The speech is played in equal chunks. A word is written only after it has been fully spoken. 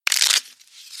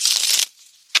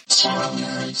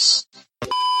Spoilers.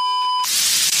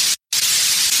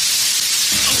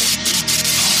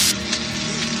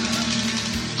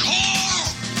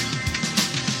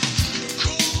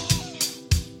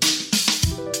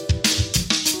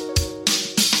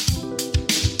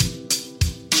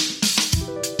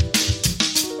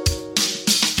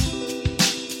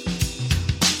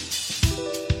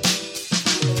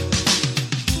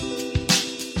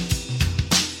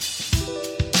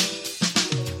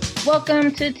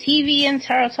 Welcome to TV and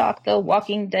Tarot Talk, the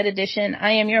Walking Dead edition.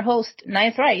 I am your host,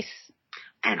 Ninth Rice.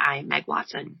 And I am Meg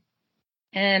Watson.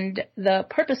 And the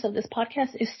purpose of this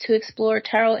podcast is to explore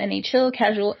tarot in a chill,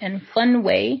 casual, and fun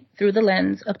way through the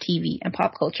lens of TV and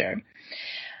pop culture.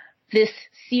 This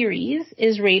series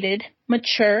is rated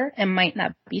mature and might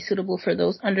not be suitable for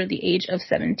those under the age of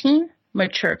 17.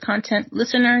 Mature content,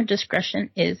 listener discretion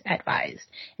is advised.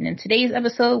 And in today's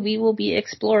episode, we will be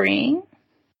exploring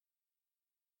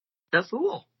The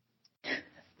Fool.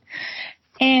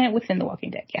 And within The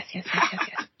Walking Dead. Yes.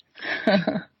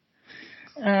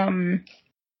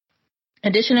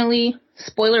 Additionally,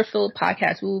 spoiler-filled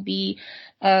podcast. We will be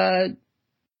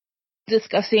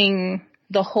discussing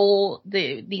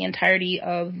the entirety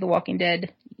of The Walking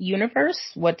Dead universe,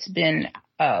 what's been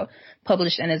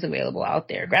published and is available out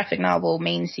there. Graphic novel,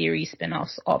 main series,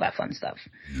 spin-offs, all that fun stuff.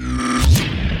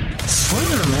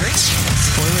 Spoiler alert.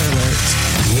 Spoiler alert.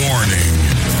 Warning.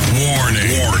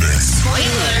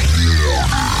 Spoiler.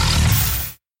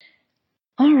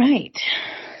 All right.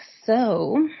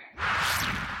 So,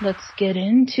 let's get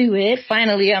into it.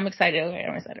 Finally, I'm excited.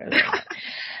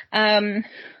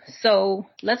 So,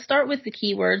 let's start with the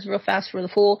keywords real fast for The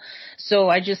Fool. So,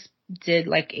 I just did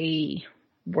like a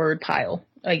word pile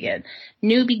again.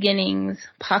 New beginnings,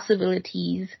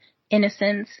 possibilities,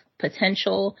 innocence,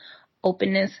 potential,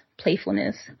 openness,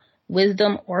 playfulness,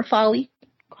 wisdom or folly,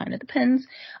 kind of depends,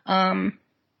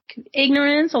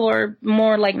 ignorance or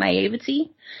more like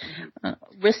naivety,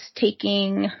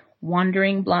 risk-taking,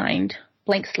 wandering blind,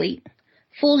 blank slate,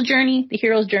 fool's journey, the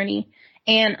hero's journey,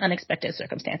 and unexpected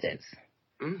circumstances.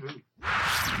 Mm-hmm.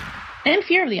 And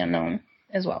fear of the unknown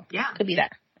as well. Yeah. Could be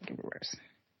that. Could be reverse.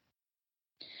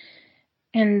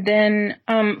 And then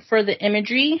for the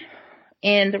imagery,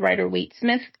 in the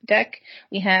Rider-Waite-Smith deck,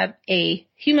 we have a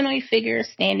humanoid figure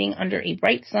standing under a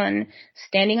bright sun,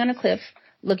 standing on a cliff,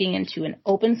 looking into an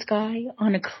open sky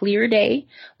on a clear day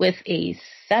with a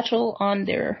satchel on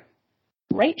their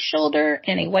right shoulder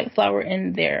and a white flower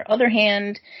in their other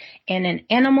hand, and an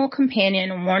animal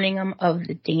companion warning them of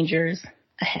the dangers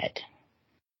ahead.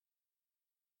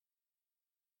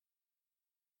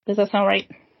 Does that sound right?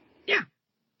 Yeah.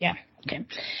 Yeah. Okay.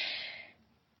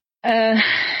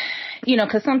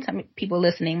 Because sometimes people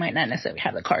listening might not necessarily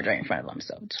have the card right in front of them.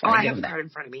 So I have the card in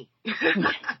front of me.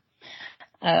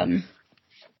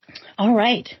 All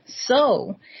right.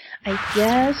 So I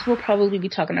guess we'll probably be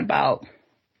talking about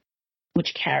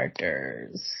which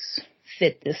characters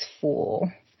fit this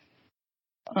full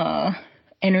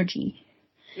energy.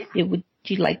 Yeah. Would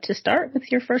you like to start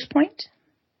with your first point?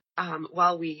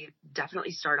 Well, we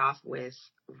definitely start off with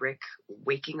Rick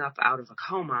waking up out of a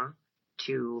coma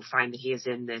to find that he is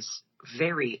in this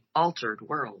very altered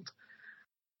world,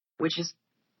 which is,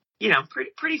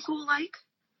 pretty cool-like.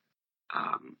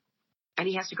 And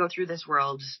he has to go through this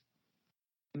world,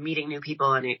 meeting new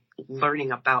people and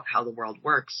learning about how the world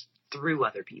works through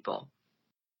other people.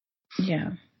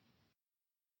 Yeah.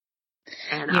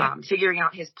 And figuring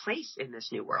out his place in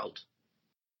this new world.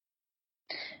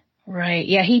 Right.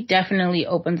 Yeah, he definitely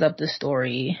opens up the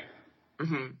story.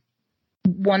 Mm-hmm.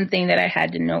 One thing that I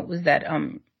had to note was that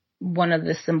one of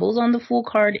the symbols on the Fool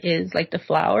card is like the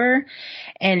flower,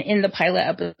 and in the pilot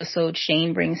episode,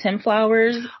 Shane brings him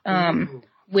flowers,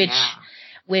 which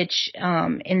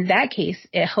in that case,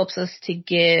 it helps us to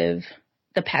give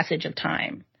the passage of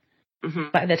time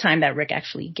by the time that Rick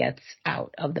actually gets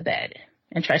out of the bed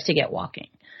and tries to get walking.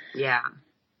 Yeah.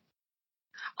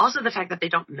 Also, the fact that they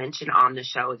don't mention on the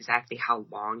show exactly how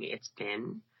long it's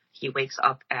been. He wakes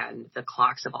up and the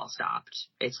clocks have all stopped.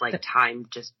 It's like time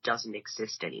just doesn't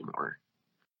exist anymore.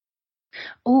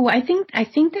 Oh, I think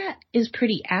that is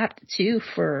pretty apt too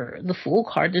for the Fool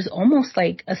card. There's almost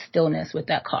like a stillness with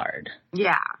that card.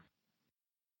 Yeah.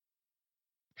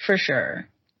 For sure.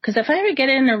 Because if I ever get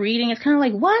it in a reading, it's kind of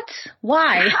like, what?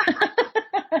 Why?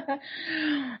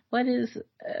 What is...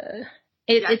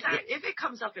 if it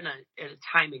comes up in a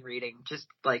timing reading, just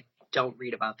like don't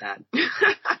read about that.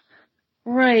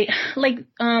 Right. Like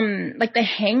the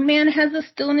Hangman has a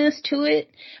stillness to it,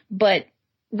 but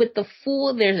with the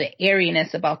Fool, there's an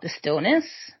airiness about the stillness.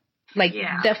 Like,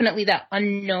 definitely that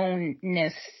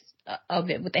unknownness of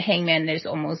it. With the Hangman, there's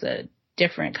almost a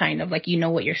different kind of, like, you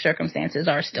know what your circumstances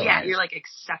are still. Yeah, you're like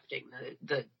accepting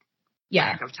the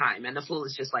yeah. lack of time. And the fool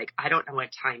is just like, I don't know what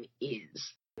time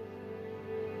is.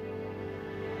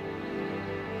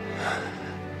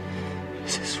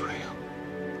 Is this real?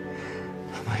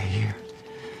 Am I here?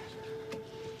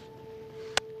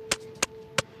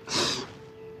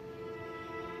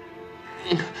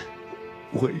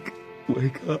 Wake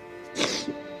up.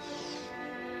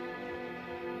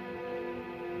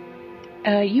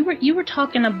 You were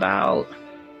talking about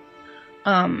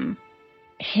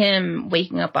him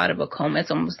waking up out of a coma.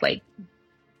 It's almost like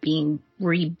being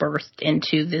rebirthed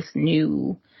into this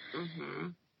new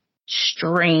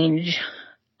strange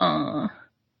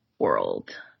world.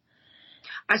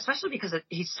 Especially because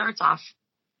he starts off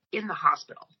in the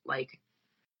hospital. Like,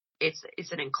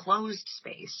 it's an enclosed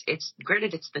space. It's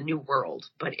granted it's the new world,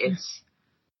 but it's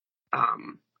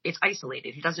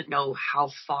isolated. He doesn't know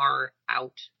how far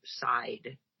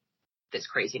outside this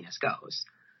craziness goes.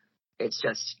 It's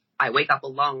just, I wake up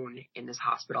alone in this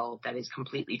hospital that is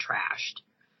completely trashed.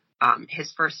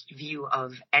 His first view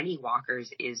of any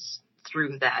walkers is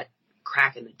through that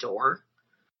crack in the door.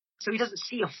 So he doesn't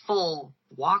see a full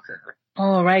walker.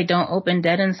 Oh, right. Don't open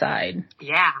dead inside.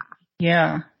 Yeah.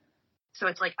 Yeah. So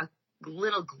it's like a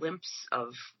little glimpse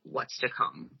of what's to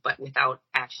come, but without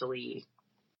actually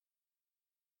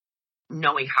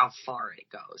knowing how far it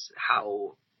goes,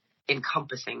 how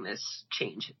encompassing this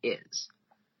change is.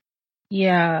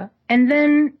 Yeah. And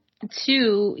then,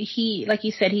 too, he, like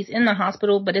you said, he's in the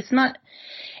hospital, but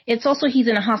it's also he's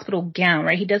in a hospital gown,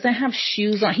 right? He doesn't have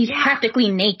shoes on. He's practically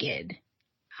naked.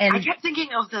 And I kept thinking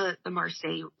of the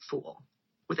Marseille fool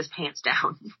with his pants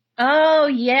down. Oh,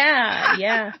 yeah.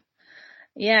 Yeah.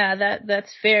 Yeah, that's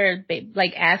fair.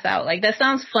 Like, ass out. Like, that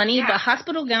sounds funny, but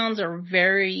hospital gowns are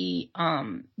very,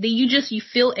 you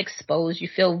feel exposed. You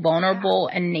feel vulnerable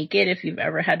and naked if you've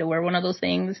ever had to wear one of those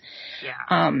things.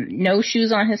 Yeah. No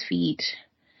shoes on his feet.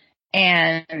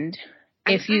 And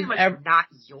if you've ever. Not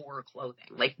your clothing.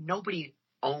 Like, nobody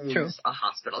owns a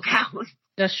hospital gown.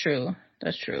 That's true.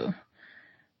 That's true.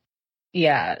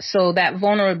 Yeah. So that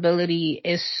vulnerability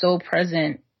is so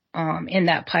present in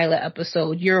that pilot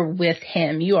episode. You're with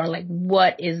him. You are like,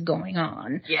 what is going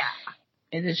on? Yeah.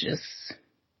 It is just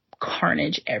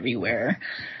carnage everywhere.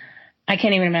 I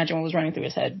can't even imagine what was running through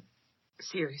his head.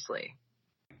 Seriously.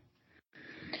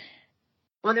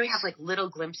 Well, then we have like little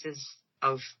glimpses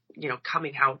of,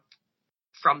 coming out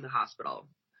from the hospital.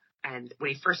 And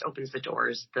when he first opens the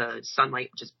doors, the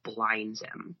sunlight just blinds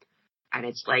him. And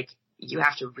it's like, you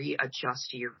have to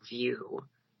readjust your view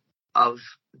of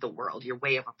the world, your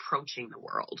way of approaching the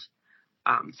world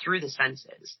through the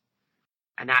senses.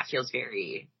 And that feels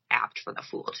very apt for the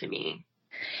fool to me.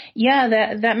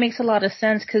 Yeah, that makes a lot of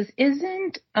sense, because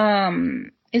isn't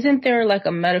there like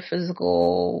a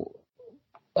metaphysical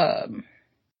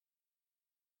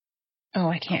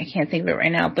I can't think of it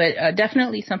right now, but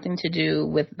definitely something to do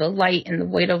with the light and the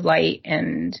weight of light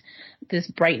and this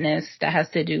brightness that has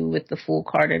to do with the fool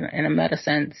card in a meta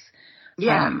sense.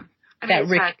 Yeah.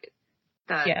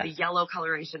 The yellow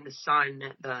coloration, the sun,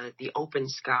 the open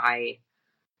sky.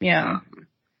 Yeah.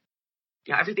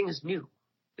 Everything is new.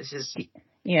 This is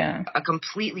a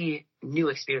completely new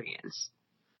experience.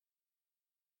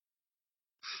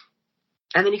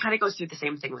 And then he kind of goes through the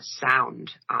same thing with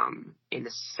sound in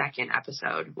the second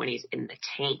episode when he's in the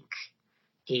tank.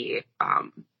 He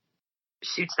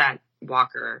shoots that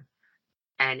walker,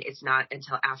 and it's not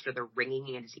until after the ringing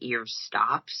in his ears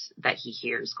stops that he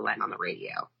hears Glenn on the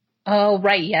radio. Oh,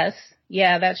 right, yes.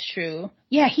 Yeah, that's true.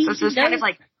 Yeah, so it's kind of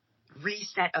like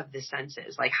reset of the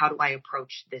senses. Like, how do I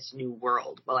approach this new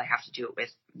world? Well, I have to do it with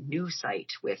new sight,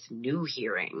 with new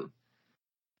hearing.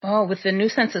 Oh, with the new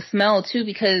sense of smell, too,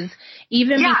 because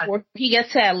even before he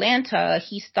gets to Atlanta,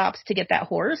 he stops to get that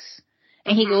horse,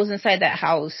 and he goes inside that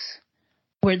house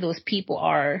where those people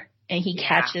are, and he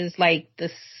catches, like, the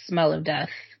smell of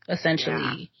death,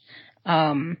 essentially.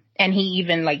 Yeah. And he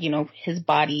even, like, his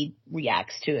body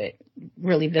reacts to it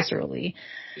really viscerally.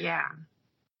 Yeah.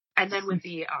 And then with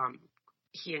the,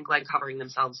 he and Glenn covering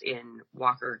themselves in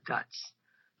Walker guts.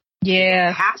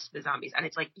 Yeah. Past the zombies. And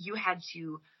it's like, you had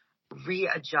to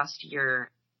readjust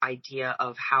your idea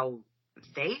of how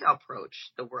they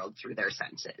approach the world through their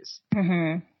senses.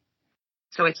 Mm-hmm.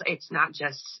 So it's not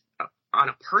just on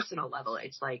a personal level.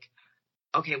 It's like,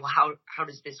 okay, well, how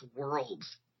does this world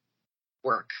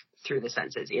work through the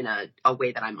senses in a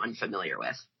way that I'm unfamiliar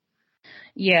with?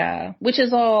 Yeah, which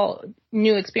is all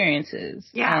new experiences.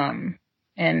 Yeah.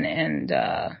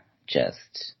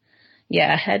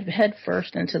 Head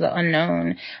first into the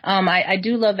unknown. I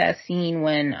do love that scene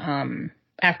when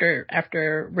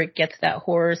after Rick gets that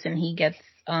horse and he gets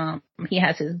he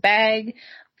has his bag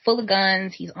full of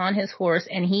guns. He's on his horse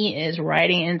and he is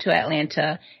riding into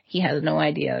Atlanta. He has no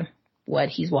idea what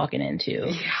he's walking into.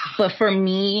 Yeah. But for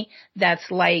me,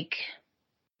 that's like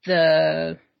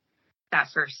that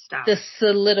first step. The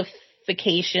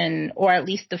solidification, or at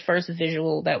least the first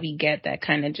visual that we get that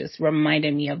kind of just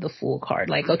reminded me of the Fool card.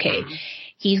 Like, okay,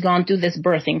 he's gone through this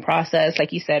birthing process,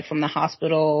 like you said, from the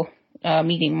hospital,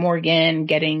 meeting Morgan,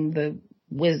 getting the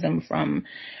wisdom from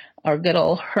our good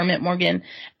old Hermit Morgan.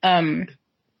 And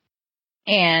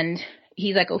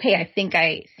he's like, okay, I think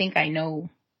I know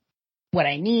what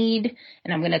I need,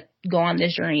 and I'm going to go on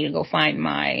this journey to go find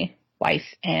my wife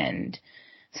and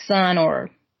son, or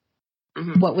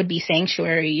what would be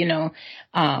sanctuary, you know.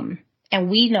 And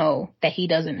we know that he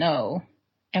doesn't know,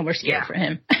 and we're scared for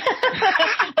him.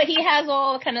 But he has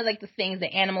all kind of like the things, the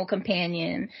animal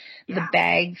companion, the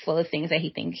bag full of things that he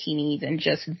thinks he needs, and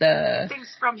just the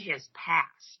things from his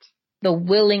past. The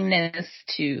willingness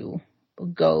to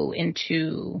go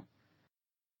into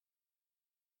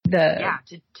to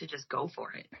just go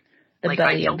for it. Like,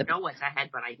 I don't know what's ahead,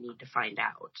 but I need to find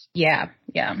out. Yeah,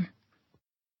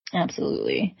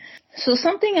 absolutely. So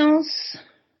something else.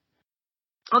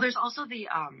 Oh, there's also the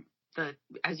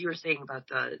as you were saying about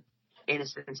the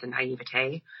innocence and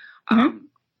naivete.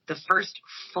 The first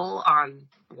full-on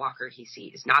walker he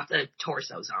sees, not the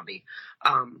torso zombie,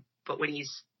 but when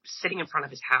he's sitting in front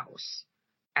of his house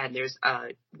and there's a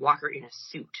walker in a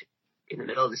suit in the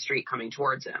middle of the street coming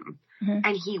towards him,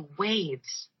 and he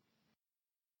waves.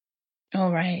 Oh,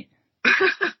 right.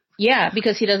 Yeah,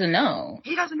 because he doesn't know.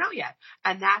 He doesn't know yet.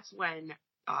 And that's when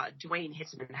Dwayne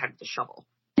hits him in the head with the shovel.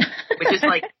 Which is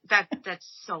like, that's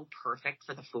so perfect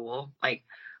for the Fool. Like,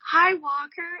 hi,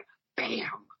 Walker.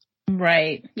 Bam.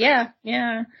 Right. Yeah.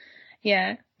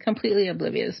 Completely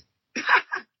oblivious.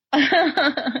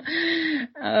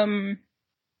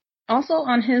 Also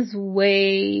on his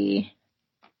way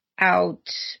out,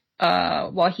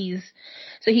 while he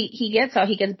gets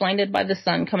blinded by the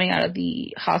sun coming out of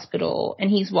the hospital, and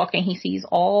he's walking, he sees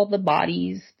all the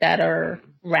bodies that are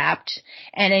wrapped,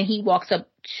 and then he walks up,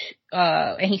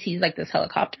 and he sees like this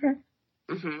helicopter.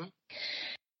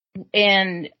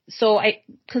 And so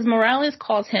cause Morales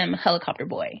calls him Helicopter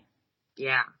Boy.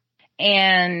 Yeah.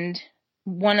 And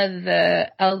one of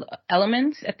the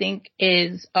elements, I think,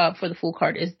 is, for the Fool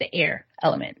card, is the air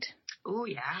element. Oh,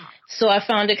 yeah. So I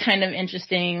found it kind of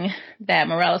interesting that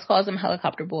Morales calls him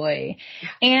Helicopter Boy.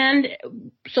 And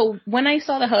so when I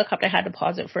saw the helicopter, I had to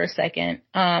pause it for a second,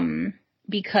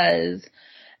 because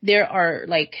there are,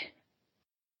 like,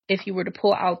 if you were to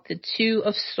pull out the Two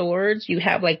of Swords, you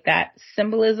have, like, that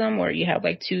symbolism where you have,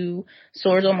 like, two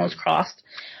swords almost crossed.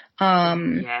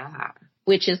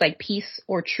 Which is, like, peace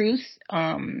or truth,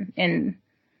 in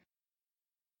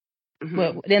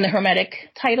the Hermetic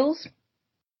titles.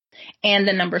 And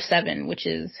the number 7, which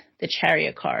is the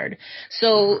Chariot card.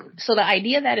 So the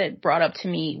idea that it brought up to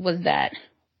me was that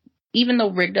even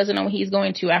though Rick doesn't know what he's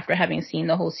going to after having seen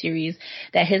the whole series,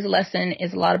 that his lesson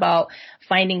is a lot about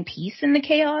finding peace in the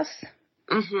chaos.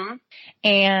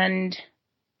 And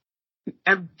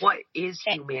what is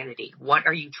humanity? What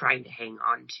are you trying to hang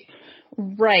on to?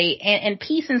 Right. And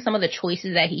peace in some of the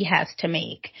choices that he has to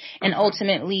make. And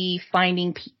ultimately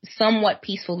finding somewhat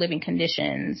peaceful living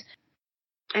conditions.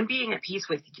 And being at peace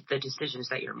with the decisions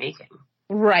that you're making.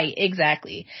 Right,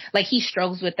 exactly. Like, he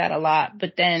struggles with that a lot,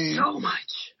 but then... So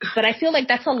much. But I feel like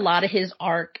that's a lot of his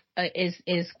arc,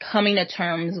 is coming to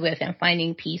terms with and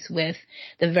finding peace with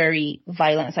the very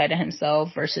violent side of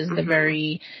himself versus the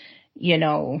very, you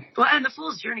know... Well, and the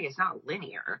Fool's journey is not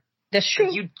linear. That's true.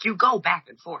 You go back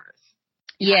and forth.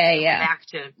 You have to go back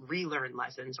to relearn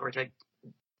lessons or to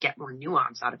get more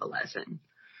nuance out of a lesson.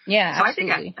 Yeah, so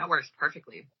absolutely. I think that works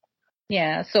perfectly.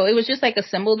 Yeah, so it was just like a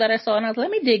symbol that I saw, and I was like,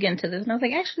 let me dig into this. And I was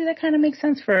like, actually, that kind of makes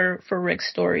sense for Rick's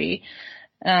story.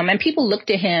 And people look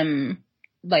to him,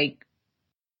 like,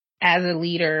 as a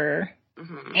leader,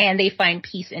 and they find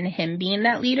peace in him being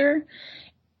that leader.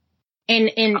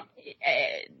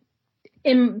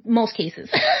 In most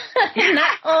cases.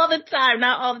 Not all the time.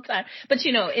 But,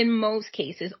 you know, in most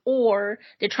cases. Or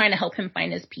they're trying to help him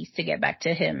find his peace to get back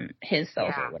to his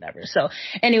self or whatever. So,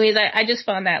 anyways, I just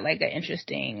found that, like, an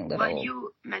interesting little... Well,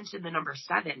 you mentioned the number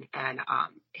 7, and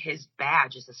his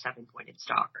badge is a 7-pointed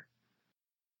star.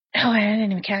 Oh, I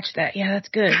didn't even catch that. Yeah, that's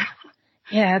good.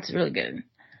 Yeah, that's really good.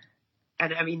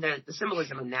 And, I mean, the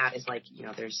symbolism in that is, like, you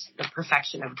know, there's the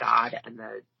perfection of God and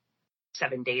the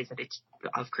 7 days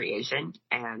of creation,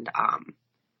 and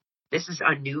this is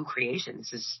a new creation.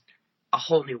 This is a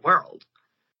whole new world.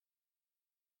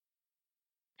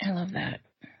 I love that.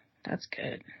 That's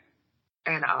good.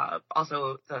 And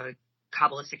also the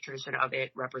Kabbalistic tradition of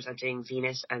it representing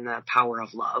Venus and the power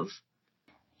of love.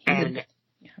 And,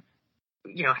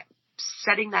 you know,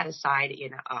 setting that aside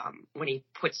in when he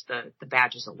puts the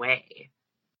badges away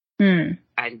and,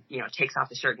 you know, takes off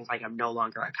the shirt and is like, I'm no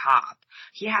longer a cop,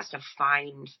 he has to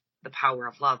find the power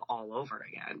of love all over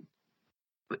again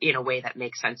in a way that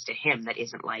makes sense to him, that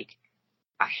isn't like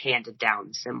a handed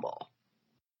down symbol.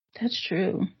 That's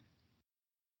true.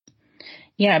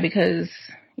 Yeah, because,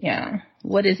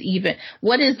 what is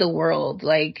the world?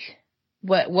 Like,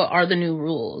 what are the new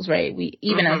rules, right? We,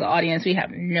 even as an audience, we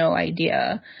have no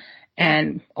idea.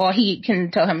 And all he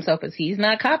can tell himself is he's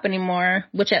not a cop anymore,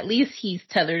 which at least he's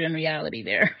tethered in reality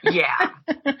there. Yeah,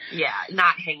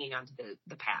 not hanging on to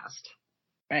the past.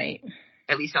 Right.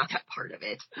 At least not that part of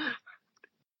it.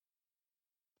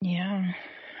 Yeah.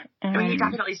 I mean, he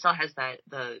definitely still has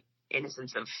the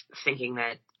innocence of thinking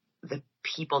that the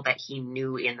people that he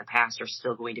knew in the past are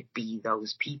still going to be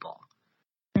those people.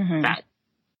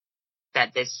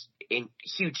 That this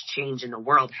huge change in the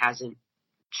world hasn't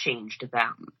changed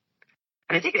them.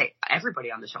 And I think that everybody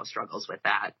on the show struggles with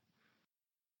that.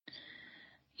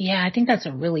 Yeah, I think that's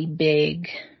a really big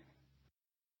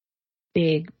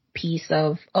piece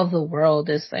of the world,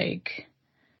 is like,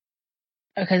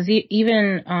 because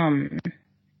even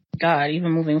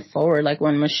even moving forward, like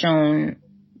when Michonne,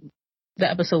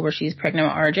 the episode where she's pregnant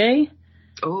with RJ.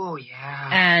 Oh yeah.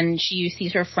 And she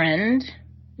sees her friend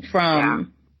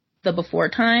from the before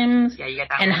times. Yeah, you get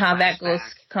that. And how that goes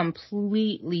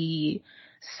completely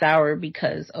sour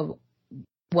because of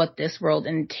what this world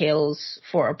entails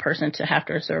for a person to have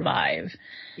to survive.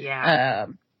 Yeah.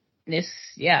 It's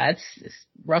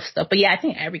rough stuff. But yeah, I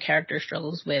think every character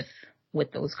struggles with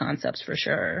those concepts for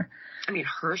sure. I mean,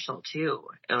 Herschel too,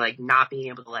 like not being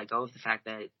able to let go of the fact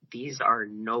that these are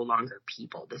no longer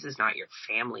people. This is not your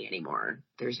family anymore.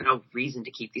 There's no reason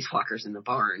to keep these walkers in the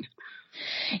barn.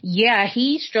 Yeah,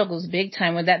 he struggles big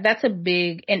time with that. That's a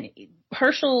big, and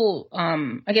Herschel,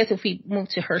 I guess if we move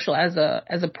to Herschel as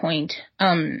a point,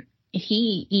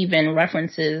 he even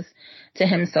references to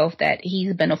himself that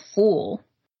he's been a fool.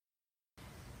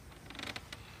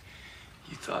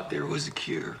 You thought there was a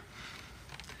cure.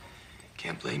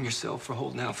 Can't blame yourself for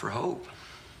holding out for hope.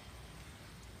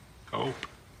 Hope?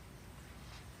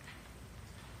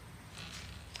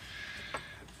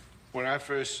 When I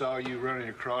first saw you running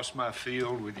across my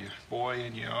field with your boy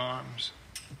in your arms,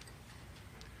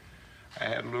 I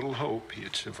had little hope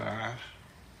he'd survive.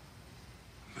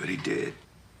 But he did.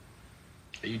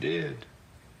 He did.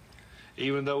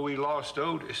 Even though we lost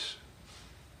Otis,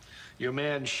 your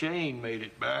man Shane made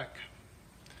it back,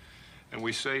 and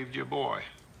we saved your boy.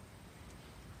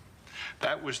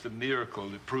 That was the miracle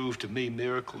that proved to me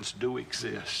miracles do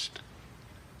exist.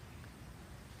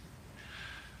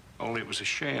 Only it was a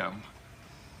sham,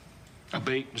 a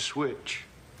bait and switch.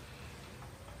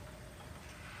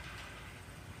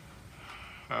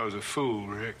 I was a fool,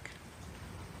 Rick.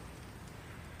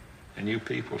 And you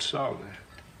people saw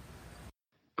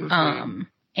that.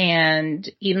 And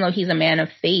even though he's a man of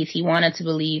faith, he wanted to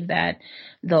believe that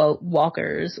the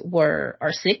walkers are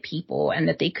sick people and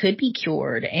that they could be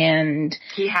cured. And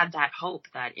he had that hope,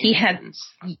 that innocence.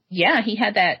 He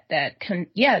had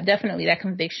definitely that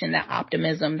conviction, that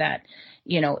optimism that,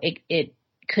 it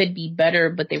could be better,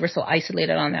 but they were so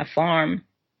isolated on that farm.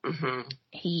 Mm-hmm.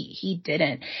 He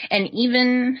didn't. And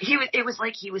even it was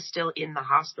like he was still in the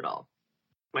hospital.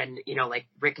 When, like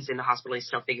Rick is in the hospital, he's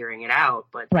still figuring it out,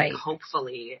 but like,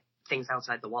 hopefully things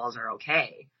outside the walls are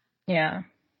okay. Yeah.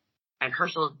 And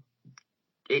Herschel,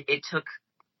 it took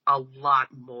a lot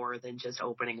more than just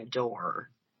opening a door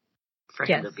for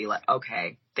him to be like,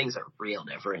 okay, things are real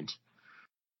different.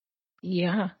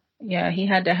 Yeah. Yeah, he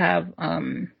had to have,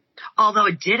 although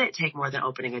it didn't take more than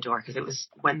opening a door, because it was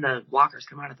when the walkers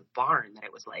come out of the barn that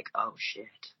it was like, oh shit.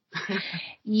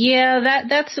 Yeah,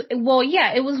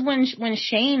 it was when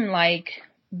Shane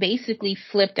basically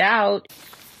flipped out.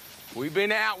 We've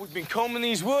been combing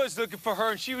these woods looking for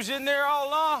her, and she was in there all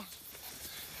along.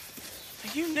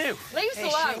 You knew. Leave us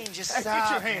alone. Shane, just stop,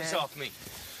 get your hands off me.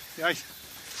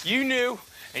 You knew,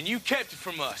 and you kept it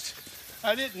from us.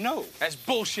 I didn't know. That's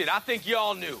bullshit. I think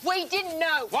y'all knew. We didn't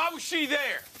know. Why was she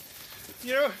there?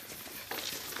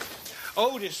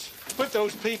 Otis put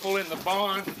those people in the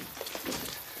barn.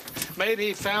 Maybe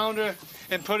he found her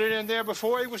and put it in there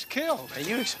before he was killed. And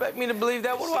you expect me to believe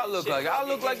that? What do I look like? I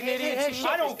look like an idiot.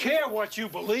 I don't care what you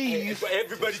believe.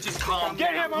 Everybody just calm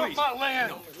down. Get him off my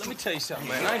land. Let me tell you something,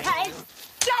 man. Hey,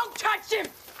 don't touch him!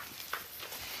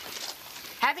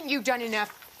 Haven't you done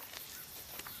enough?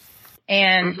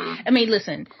 And, I mean,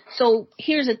 listen, so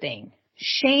here's the thing.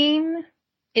 Shane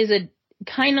is a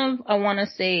kind of, I want to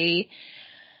say,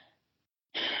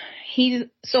 Rick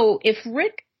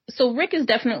is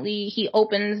definitely, he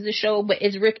opens the show, but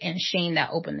it's Rick and Shane that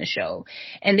open the show.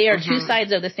 And they are two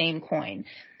sides of the same coin.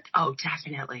 Oh,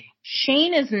 definitely.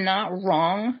 Shane is not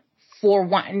wrong for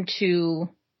wanting to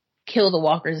kill the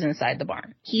walkers inside the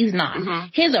barn. He's not.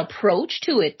 His approach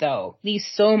to it, though, leaves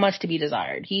so much to be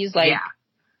desired. He's like... Yeah.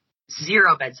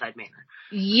 Zero bedside manner.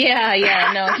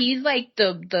 Yeah, no, he's like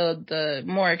the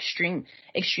more extreme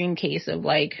case of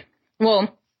like,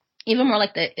 well, even more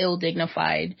like the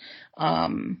ill-dignified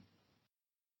of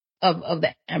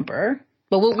the Emperor.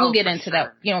 But we'll get into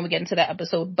that, we get into that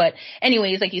episode. But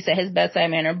anyways, like you said, his bedside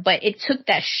manner. But it took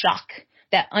that shock,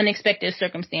 that unexpected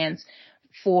circumstance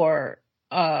or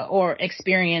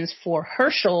experience for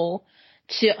Herschel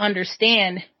to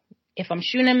understand, if I'm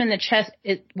shooting him in the chest,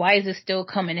 why is it still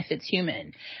coming if it's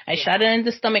human? I shot it in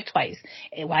the stomach twice.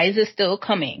 Why is it still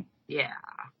coming? Yeah.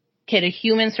 Can a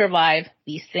human survive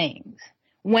these things?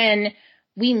 When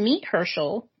we meet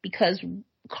Herschel, because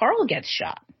Carl gets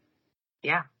shot.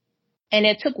 Yeah. And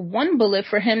it took one bullet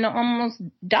for him to almost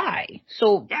die.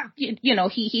 So,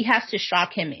 he has to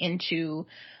shock him into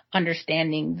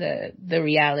understanding the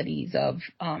realities of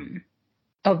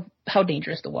how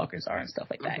dangerous the walkers are and stuff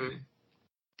like that.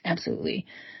 Absolutely.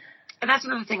 And that's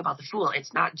another thing about the Fool.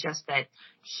 It's not just that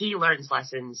he learns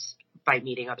lessons by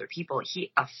meeting other people.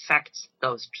 He affects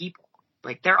those people.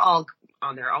 Like, they're all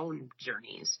on their own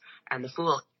journeys, and the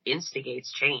Fool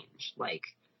instigates change. Like,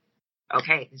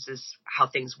 okay, this is how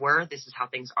things were. This is how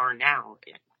things are now.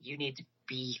 You need to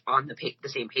be on the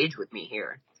same page with me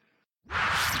here.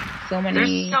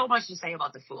 There's so much to say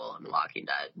about the Fool in The Walking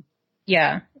Dead.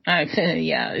 Yeah, it's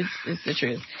the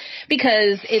truth.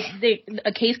 Because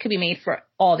a case could be made for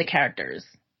all the characters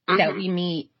that we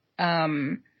meet,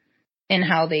 and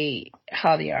how they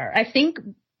are. I think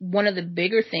one of the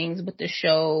bigger things with the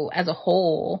show as a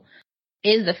whole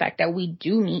is the fact that we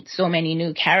do meet so many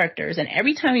new characters, and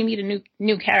every time we meet a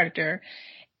new character,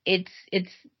 it's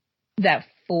that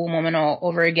full moment all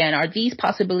over again. Are these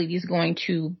possibilities going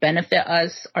to benefit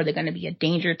us? Are they going to be a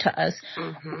danger to us?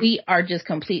 We are just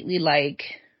completely like,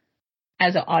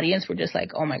 as an audience, we're just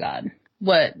like, oh my God,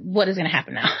 what is going to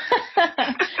happen now?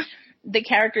 The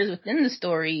characters within the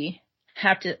story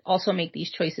have to also make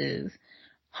these choices,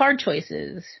 hard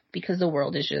choices, because the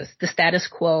world is just, the status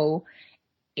quo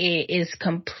is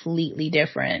completely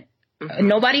different.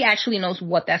 Nobody actually knows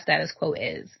what that status quo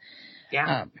is.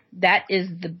 Yeah. That is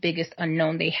the biggest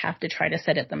unknown. They have to try to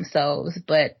set it themselves,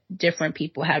 but different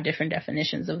people have different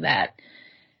definitions of that.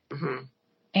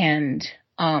 And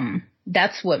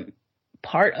that's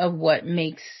part of what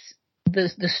makes the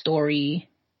story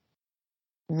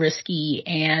risky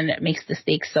and makes the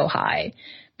stakes so high,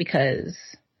 because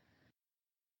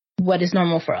what is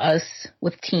normal for us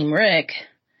with Team Rick,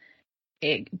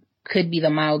 it could be the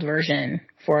mild version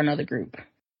for another group.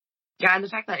 Yeah, and the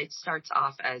fact that it starts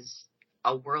off as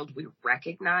a world we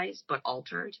recognize but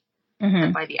altered.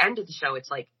 And by the end of the show, it's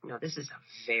like, this is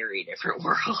a very different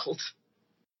world.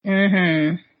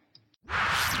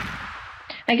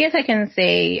 I guess I can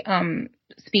say,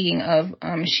 speaking of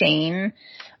Shane,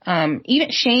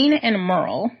 even Shane and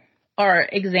Merle are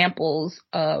examples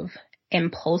of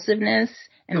impulsiveness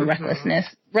and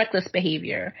reckless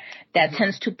behavior that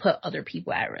tends to put other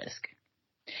people at risk.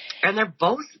 And they're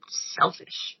both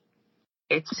selfish.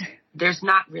 There's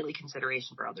not really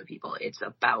consideration for other people. It's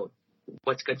about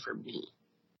what's good for me.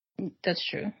 That's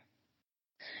true.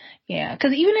 Yeah,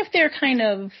 because even if they're kind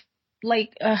of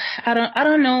like, I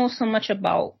don't know so much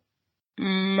about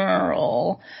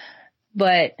Merle,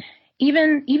 but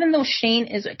even though Shane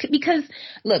is, because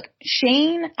look,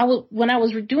 Shane, when I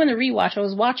was doing the rewatch, I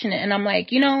was watching it and I'm like,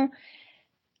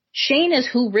 Shane is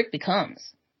who Rick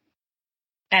becomes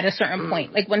at a certain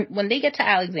point. Like when they get to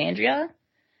Alexandria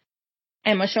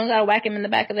and Michonne gotta whack him in the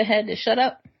back of the head to shut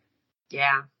up.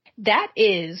 Yeah. That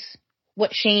is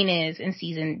what Shane is in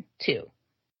season 2.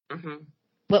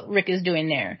 What Rick is doing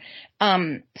there.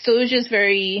 So it was just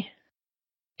very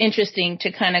interesting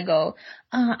to kind of go,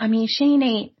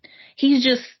 Shane he's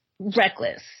just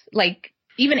reckless. Like,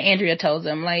 even Andrea tells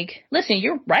him, like, listen,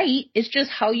 you're right. It's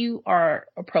just how you are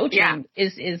approaching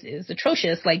is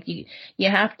atrocious. Like,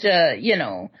 you have to,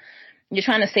 you're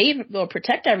trying to save or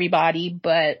protect everybody,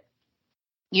 but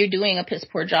you're doing a piss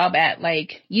poor job at,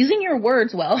 like, using your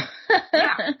words well.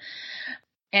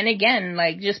 And again,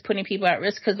 like, just putting people at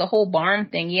risk, because the whole barn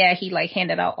thing, he, like,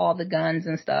 handed out all the guns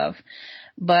and stuff.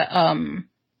 But,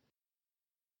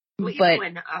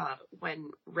 even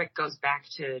when Rick goes back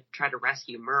to try to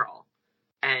rescue Merle,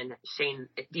 and Shane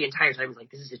the entire time is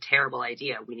like, this is a terrible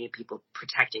idea. We need people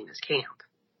protecting this camp.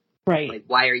 Right. Like,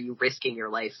 why are you risking your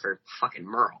life for fucking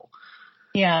Merle?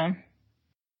 Yeah.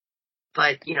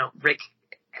 But, Rick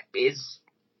is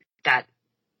that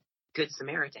good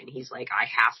Samaritan. He's like, I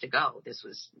have to go. This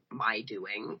was my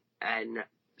doing. And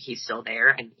he's still there,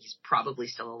 and he's probably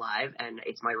still alive, and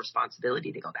it's my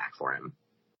responsibility to go back for him.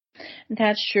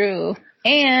 That's true.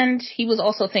 And he was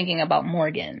also thinking about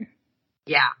Morgan.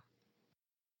 Yeah.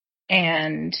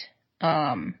 And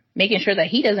making sure that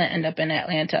he doesn't end up in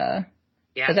Atlanta.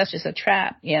 Yeah. Because that's just a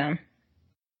trap. Yeah.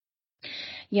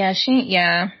 Yeah, Shane.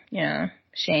 Yeah.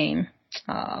 Shane.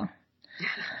 Shane.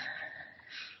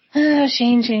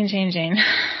 Shane.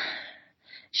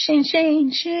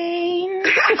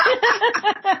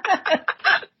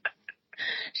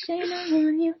 Shane, I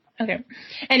want you. Okay.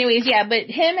 Anyways, yeah, but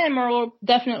him and Merle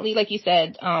definitely, like you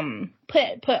said,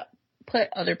 put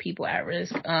other people at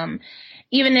risk.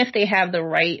 Even if they have the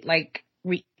right,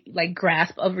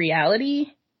 grasp of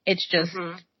reality, it's just,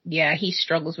 yeah, he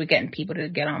struggles with getting people to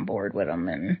get on board with him,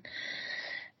 and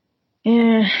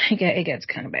yeah, it gets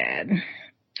kind of bad.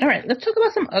 All right, let's talk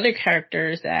about some other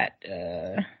characters that,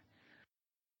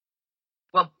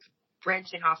 well,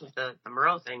 branching off of the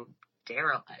Merle thing,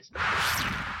 Daryl as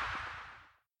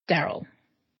Daryl.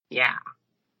 Yeah.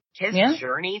 His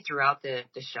journey throughout the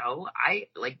show,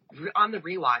 on the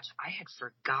rewatch, I had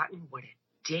forgotten what a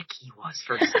dick he was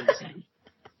for a season.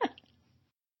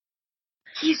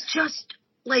 He's just,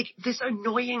 this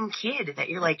annoying kid that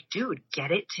you're like, dude,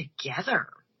 get it together.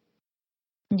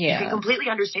 Yeah. You can completely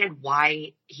understand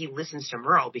why he listens to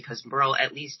Merle, because Merle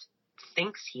at least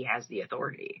thinks he has the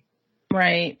authority.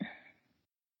 Right.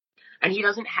 And he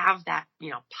doesn't have that,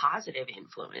 positive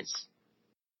influence,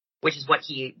 which is what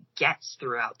he gets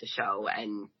throughout the show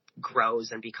and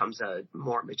grows and becomes a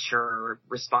more mature,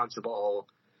 responsible,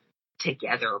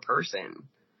 together person.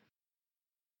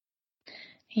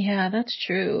 Yeah, that's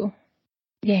true.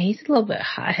 Yeah, he's a little bit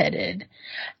hot-headed.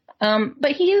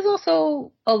 But he is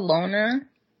also a loner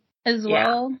as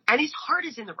well. And his heart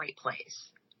is in the right place.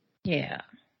 Yeah.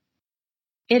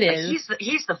 It is.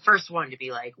 He's the first one to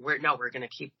be like, we're going to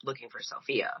keep looking for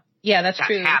Sophia. Yeah, that's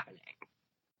true. That's happening.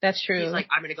 That's true. He's like,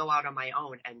 I'm going to go out on my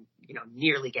own and,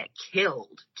 nearly get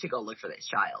killed to go look for this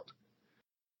child.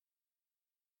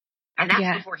 And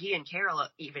that's before he and Carol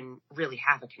even really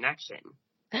have a connection.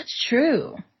 That's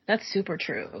true. That's super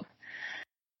true.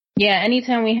 Yeah,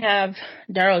 anytime we have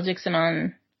Daryl Dixon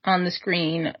on the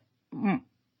screen,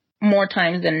 more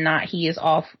times than not, he is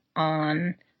off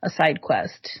on a side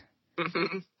quest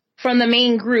from the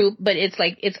main group, but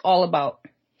it's all about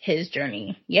his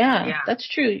journey. Yeah, that's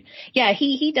true. Yeah,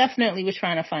 he definitely was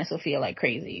trying to find Sophia like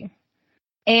crazy.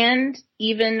 And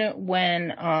even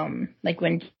when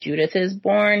when Judith is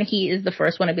born, he is the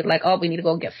first one to be like, oh, we need to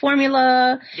go get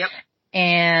formula. Yep.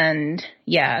 And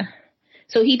yeah,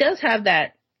 so he does have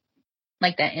that,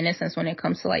 that innocence when it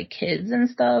comes to kids and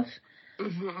stuff.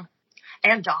 Mm-hmm.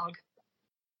 And dog.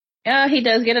 Yeah, he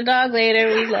does get a dog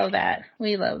later. We love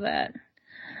that.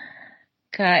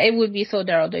 God, it would be so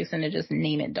Daryl Dixon to just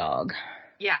name it Dog.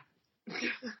 Yeah.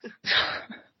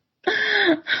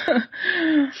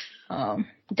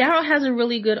 Daryl has a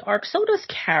really good arc. So does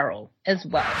Carol as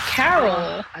well.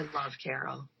 Carol. I love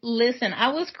Carol. Listen,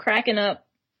 I was cracking up,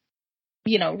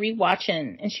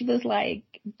 rewatching, and she was like,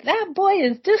 that boy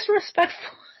is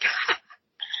disrespectful.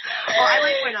 Well, I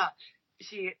like when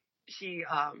she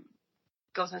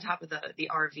goes on top of the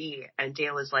RV, and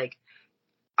Dale is like,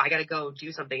 I gotta go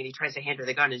do something, and he tries to hand her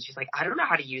the gun, and she's like, I don't know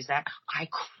how to use that. I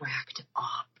cracked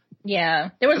up.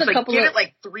 Yeah, there was a couple give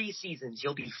it 3 seasons,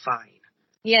 you'll be fine.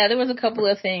 Yeah, there was a couple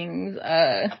of things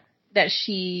that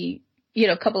she,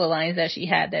 a couple of lines that she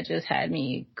had that just had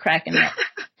me cracking up.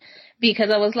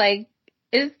 Because I was like,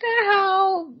 is that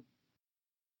how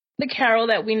the Carol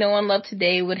that we know and love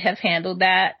today would have handled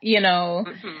that,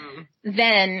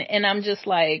 then? And I'm just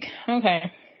like,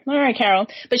 okay, all right, Carol.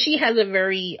 But she has a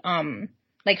very,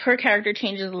 her character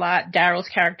changes a lot. Daryl's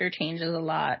character changes a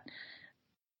lot.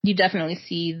 You definitely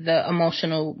see the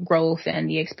emotional growth and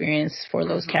the experience for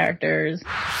those characters.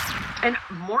 And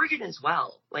Morgan as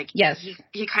well. Yes.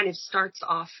 He kind of starts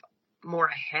off more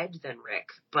ahead than Rick,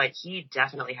 but he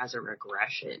definitely has a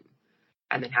regression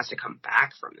and then has to come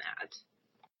back from that.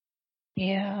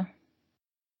 Yeah.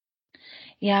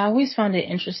 Yeah, I always found it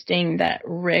interesting that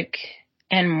Rick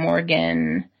and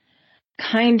Morgan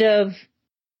kind of,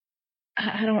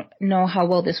 I don't know how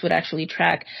well this would actually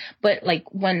track, but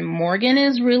when Morgan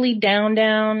is really down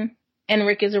and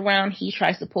Rick is around, he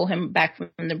tries to pull him back from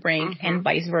the brink, and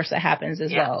vice versa happens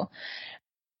as well.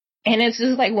 And it's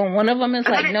just when one of them is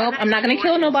nope, I'm not going to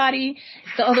kill nobody.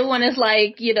 The other one is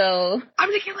I'm going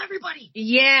to kill everybody.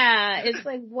 Yeah. It's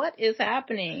what is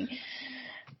happening?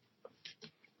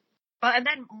 But and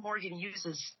then Morgan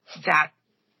uses that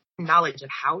knowledge of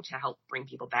how to help bring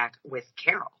people back with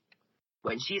Carol.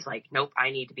 When she's like, nope,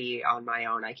 I need to be on my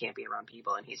own. I can't be around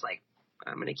people. And he's like,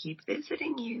 I'm going to keep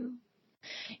visiting you.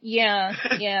 Yeah,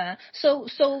 yeah. So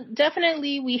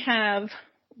definitely we have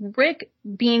Rick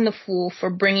being the fool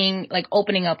for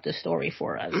opening up the story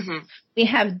for us. Mm-hmm. We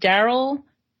have Daryl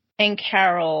and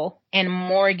Carol and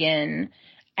Morgan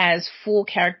as fool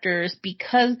characters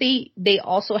because they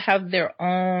also have their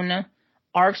own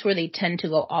arcs where they tend to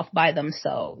go off by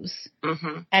themselves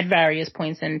at various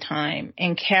points in time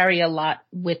and carry a lot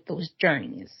with those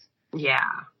journeys. Yeah.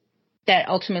 That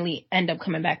ultimately end up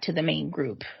coming back to the main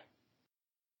group.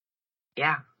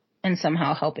 Yeah. And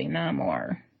somehow helping them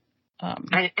or...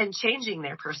 and changing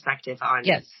their perspective on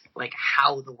like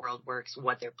how the world works,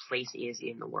 what their place is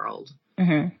in the world,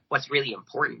 what's really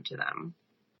important to them.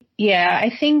 Yeah, I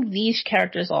think these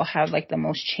characters all have like the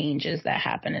most changes that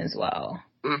happen as well.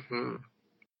 Mm-hmm.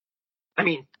 I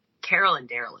mean, Carol and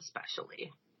Daryl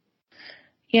especially.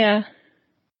 Yeah.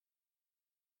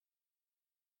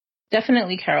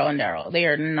 Definitely Carol and Daryl. They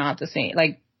are not the same.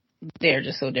 Like, they're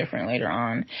just so different later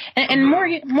on. And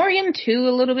Morgan too,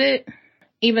 a little bit.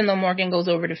 Even though Morgan goes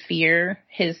over to Fear,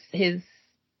 he's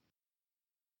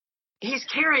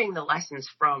carrying the lessons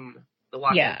from The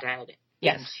Walking Dead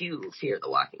into Fear the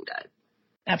Walking Dead.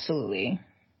 Absolutely.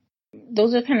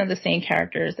 Those are kind of the same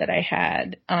characters that I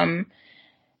had.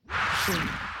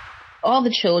 All the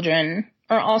children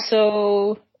are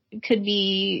also could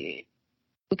be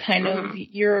kind of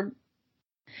your.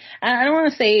 I don't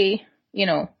want to say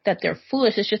that they're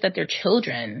foolish. It's just that they're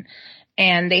children,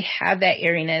 and they have that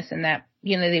airiness and that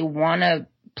they want to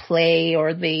play,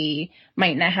 or they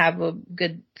might not have a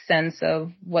good sense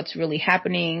of what's really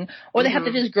happening, or they have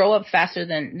to just grow up faster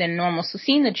than normal. So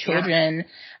seeing the children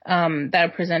that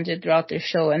are presented throughout the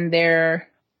show and their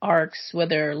arcs,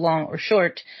 whether long or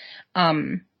short,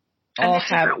 all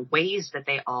have different ways that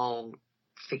they all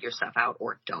figure stuff out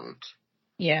or don't.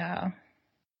 Yeah.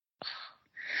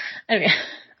 Okay.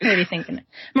 I'm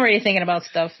already thinking about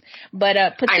stuff, but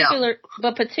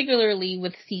particularly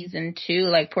with season 2,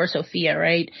 like poor Sophia,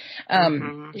 right?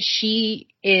 She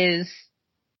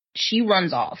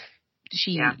runs off.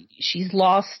 She's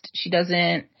lost. She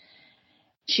doesn't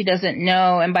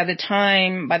know. And by the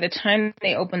time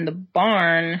they open the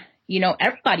barn,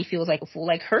 everybody feels like a fool.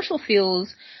 Like Herschel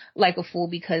feels like a fool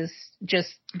because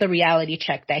just the reality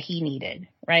check that he needed,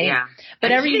 right? Yeah.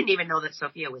 But he didn't even know that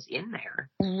Sophia was in there.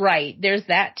 Right. There's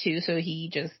that too. So he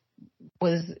just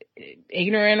was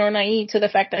ignorant or naive to the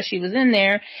fact that she was in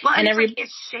there. Well, and if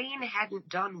Shane hadn't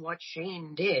done what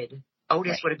Shane did,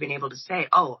 Otis would have been able to say,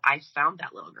 "Oh, I found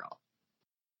that little girl."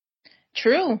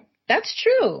 True. That's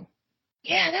true.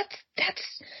 Yeah,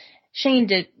 that's Shane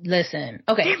did listen.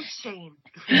 Okay. Damn Shane.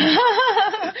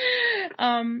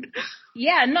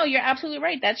 Yeah, no, you're absolutely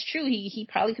right. That's true. He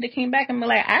probably could have came back and been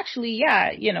like, actually,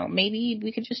 yeah, maybe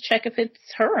we could just check if it's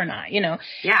her or not,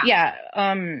 Yeah. Yeah.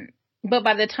 But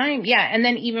by the time, and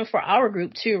then even for our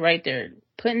group too, right? They're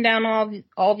putting down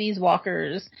all these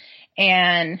walkers,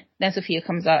 and then Sophia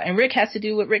comes out, and Rick has to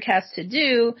do what Rick has to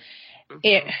do.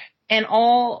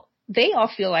 They all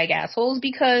feel like assholes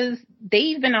because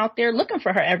they've been out there looking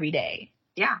for her every day.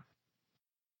 Yeah.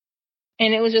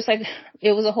 And it was just like,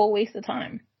 it was a whole waste of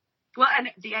time. Well,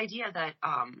 and the idea that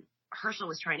Herschel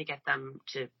was trying to get them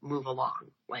to move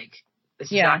along. Like,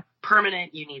 this is not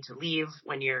permanent. You need to leave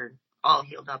when you're all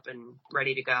healed up and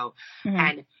ready to go.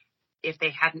 And if they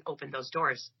hadn't opened those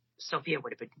doors, Sophia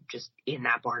would have been just in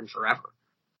that barn forever.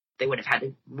 They would have had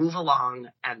to move along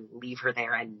and leave her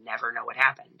there and never know what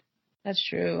happened. That's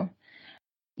true.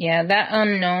 Yeah, that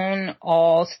unknown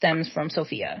all stems from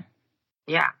Sophia.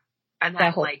 Yeah. And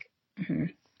that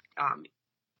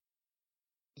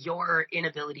your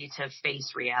inability to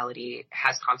face reality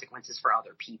has consequences for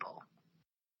other people.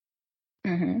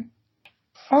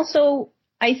 Also,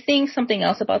 I think something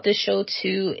else about this show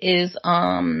too is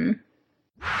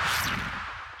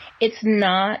it's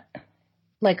not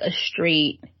like a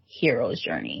straight hero's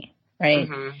journey, right?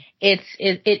 It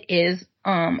is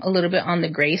a little bit on the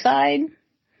gray side.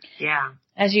 Yeah.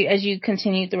 As you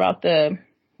continue throughout the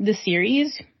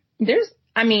series, there's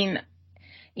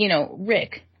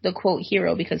Rick, the quote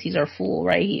hero, because he's our fool,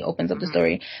 right? He opens up the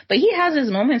story. But he has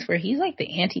his moments where he's like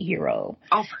the anti-hero.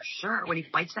 Oh, for sure. When he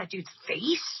bites that dude's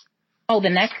face. Oh, the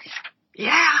neck?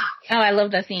 Yeah. Oh, I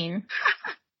love that scene.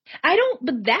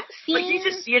 But that scene... Like, you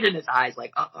just see it in his eyes,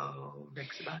 like, uh-oh,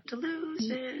 Rick's about to lose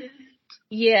it.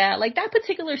 Yeah, like that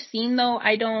particular scene, though,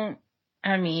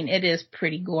 it is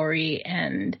pretty gory,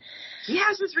 and... He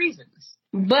has his reasons.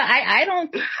 But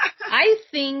I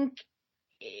think...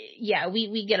 Yeah,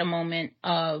 we get a moment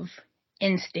of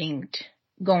instinct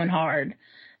going hard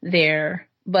there.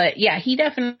 But yeah, he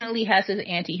definitely has his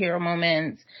anti-hero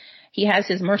moments. He has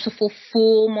his merciful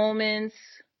fool moments.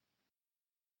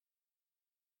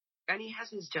 And he has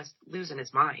his just losing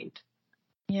his mind.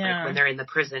 Yeah. Like when they're in the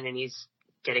prison and he's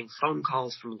getting phone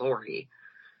calls from Lori.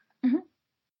 Mm-hmm.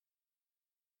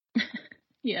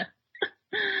 Yeah.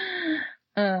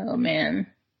 Oh, man.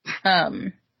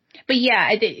 But yeah,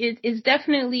 it's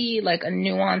definitely like a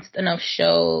nuanced enough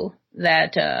show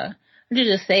that, to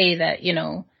just say that, you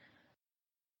know,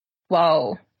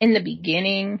 while in the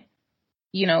beginning,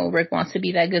 you know, Rick wants to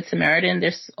be that good Samaritan,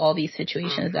 there's all these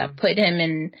situations that put him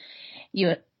in,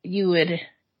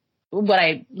 what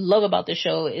I love about the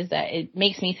show is that it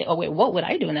makes me think, oh wait, what would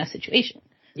I do in that situation?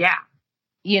 Yeah.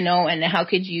 You know, and how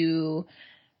could you,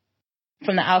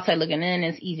 from the outside looking in,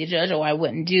 it's easy to judge, oh, I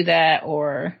wouldn't do that,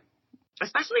 or...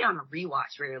 Especially on a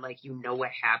rewatch where you're like, you know what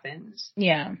happens.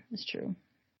 Yeah, it's true.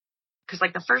 Because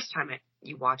like the first time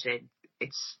you watch it,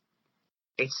 it's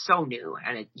so new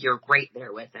and you're right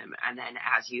there with him. And then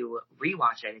as you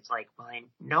rewatch it, it's like, well,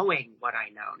 knowing what I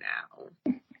know now, ...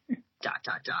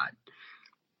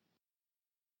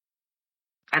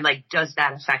 And like, does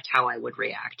that affect how I would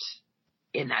react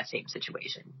in that same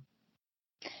situation?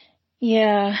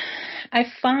 Yeah, I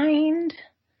find...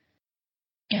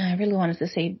 Yeah, I really wanted to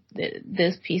say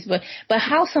this piece, but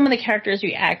how some of the characters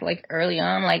react, like, early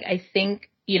on, like, I think,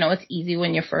 you know, it's easy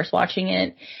when you're first watching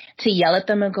it to yell at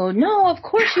them and go, no, of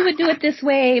course you would do it this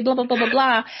way, blah, blah, blah, blah,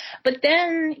 blah. But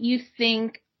then you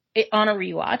think it on a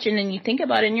rewatch, and then you think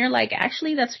about it, and you're like,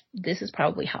 actually, this is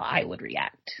probably how I would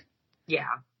react. Yeah.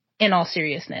 In all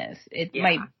seriousness. It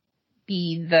might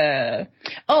be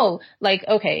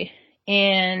okay,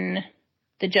 in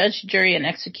the Judge, Jury, and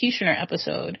Executioner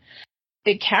episode,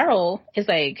 Carol is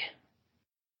like,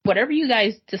 whatever you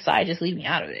guys decide, just leave me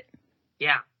out of it.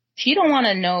 Yeah. She don't want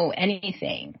to know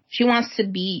anything. She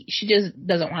just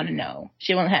doesn't want to know.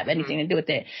 She won't have anything to do with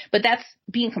it. But that's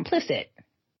being complicit.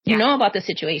 You know about the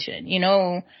situation. You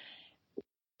know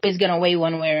it's going to weigh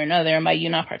one way or another. And by you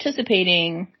not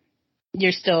participating,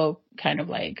 you're still kind of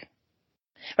like,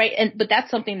 right? But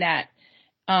that's something that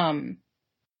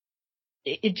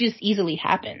it just easily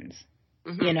happens.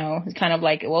 Mm-hmm. You know, it's kind of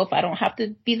like, well, if I don't have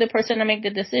to be the person to make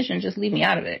the decision, just leave me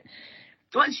out of it.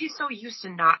 Well, and she's so used to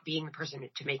not being the person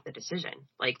to make the decision.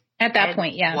 Like, at that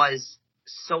point, yeah, was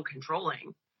so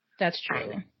controlling. That's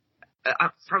true. And,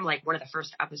 from like one of the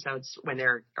first episodes when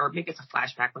or maybe it's a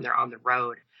flashback when they're on the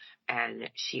road, and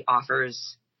she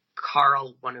offers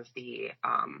Carl one of the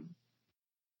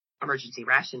emergency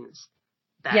rations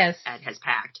that Ed has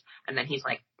packed, and then he's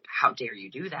like, how dare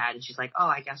you do that? And she's like, oh,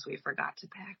 I guess we forgot to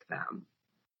pack them.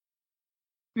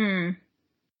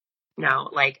 No,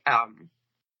 like,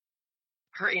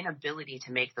 her inability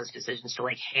to make those decisions, to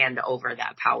like hand over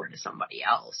that power to somebody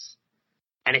else.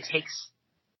 And it takes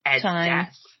Ed's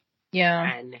death.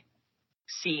 Yeah. And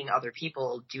seeing other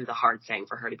people do the hard thing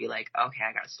for her to be like, okay,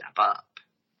 I gotta step up.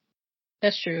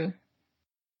 That's true.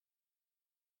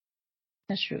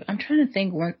 That's true. I'm trying to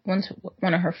think one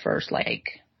of her first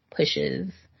like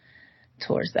pushes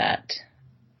towards that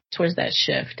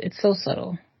shift. It's so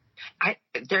subtle.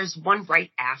 There's one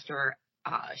right after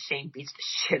Shane beats the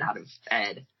shit out of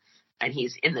Ed, and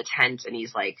he's in the tent and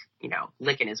he's like, you know,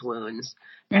 licking his wounds,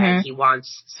 and he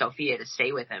wants Sophia to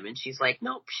stay with him, and she's like,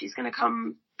 nope, she's gonna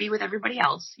come be with everybody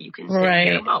else. You can stay and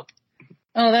get him up.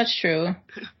 Oh, that's true.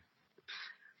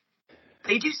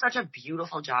 They do such a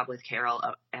beautiful job with Carol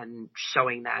and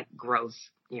showing that growth,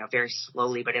 you know, very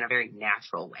slowly, but in a very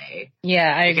natural way.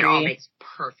 Yeah, I agree. It all makes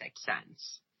perfect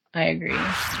sense. I agree.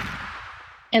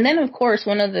 And then, of course,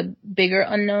 one of the bigger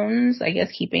unknowns, I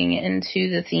guess, keeping into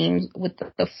the themes with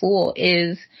the Fool,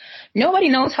 is nobody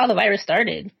knows how the virus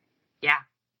started. Yeah.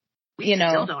 We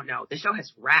still don't know. The show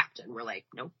has wrapped, and we're like,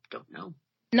 nope, don't know.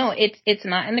 No, it's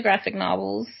not in the graphic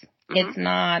novels. It's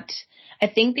not. I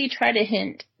think they try to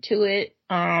hint to it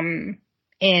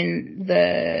in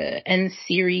the end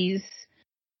series.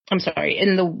 I'm sorry,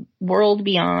 in the World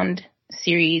Beyond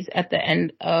series at the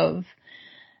end of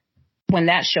when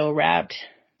that show wrapped.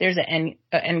 There's an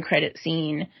end credit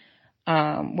scene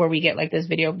where we get like this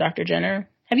video of Dr. Jenner.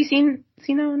 Have you seen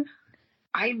that one?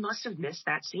 I must have missed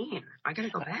that scene. I gotta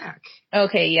go back.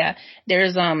 Okay, yeah.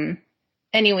 There's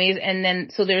anyways, and then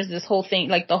so there's this whole thing,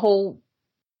 like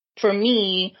for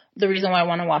me, the reason why I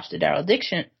want to watch the Daryl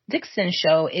Dixon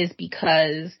show is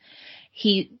because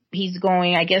he's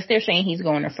going, I guess they're saying he's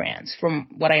going to France, from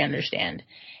what I understand.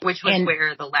 Which was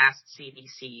where the last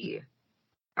CDC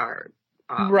are.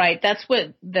 Right, that's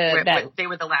what they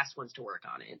were the last ones to work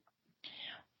on it.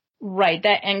 Right,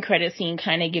 that end credit scene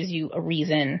kind of gives you a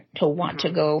reason to want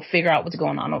to go figure out what's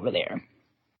going on over there.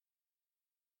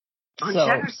 Well, So-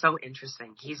 Jenner's so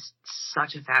interesting. He's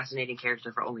such a fascinating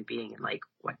character for only being in, like,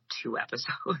 2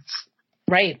 episodes.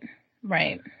 Right.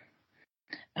 Like,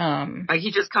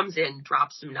 he just comes in,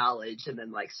 drops some knowledge, and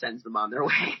then, like, sends them on their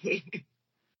way.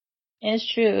 It's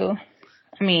true.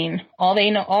 I mean, all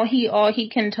he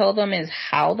can tell them is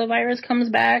how the virus comes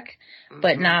back,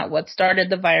 but not what started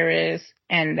the virus,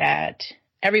 and that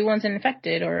everyone's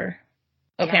infected, or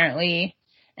apparently,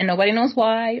 and nobody knows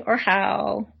why or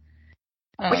how.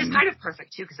 Which is kind of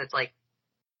perfect, too, because it's like,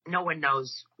 no one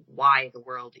knows why the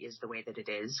world is the way that it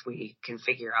is. We can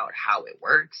figure out how it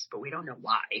works, but we don't know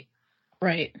why.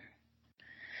 Right.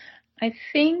 I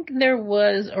think there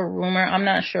was a rumor, I'm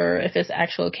not sure if it's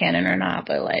actual canon or not,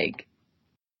 but like,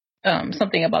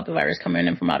 something about the virus coming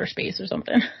in from outer space or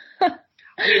something. I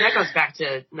mean, that goes back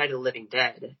to Night of the Living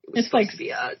Dead. It was It's supposed like- to be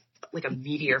a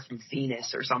meteor from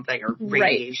Venus or something, or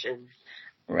radiation.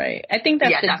 Right. I think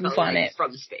that's the definitely, goof on like, it.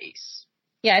 from space.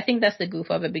 Yeah, I think that's the goof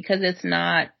of it, because it's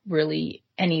not really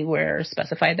anywhere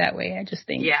specified that way. I just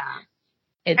think Yeah.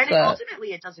 it's And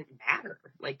ultimately, it doesn't matter.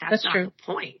 Like, that's not true. the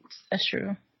point. That's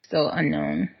true. Still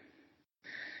unknown.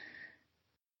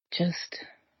 Just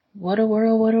what a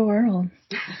world.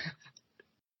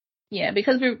 Yeah,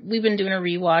 because we've been doing a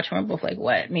rewatch, and we're both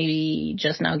like, maybe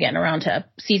just now getting around to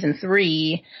season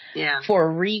 3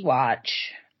 for a rewatch.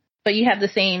 But you have the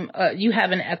same, you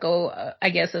have an echo, I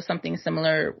guess, of something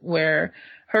similar, where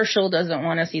Herschel doesn't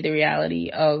want to see the reality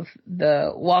of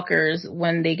the walkers.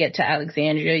 When they get to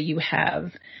Alexandria, you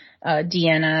have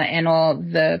Deanna and all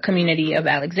the community of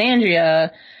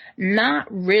Alexandria not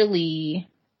really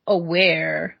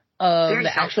aware of Very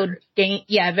the actual,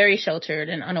 very sheltered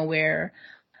and unaware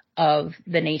of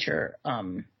the nature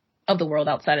of the world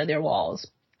outside of their walls.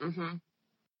 Mm-hmm.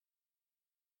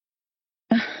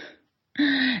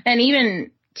 And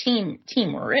even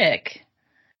Team Rick,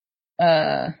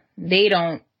 they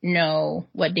don't know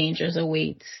what dangers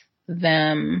awaits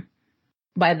them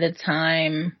by the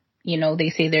time, they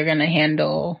say they're going to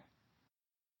handle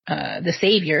the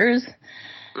saviors.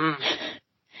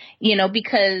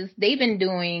 Because they've been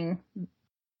doing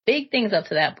big things up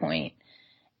to that point,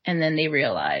 and then they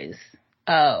realize,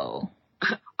 oh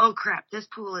crap, this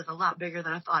pool is a lot bigger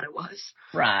than I thought it was.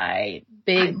 Right.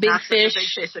 I'm Big not such a fish. big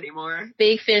fish anymore.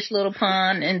 Big fish, little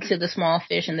pond, into the small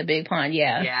fish in the big pond.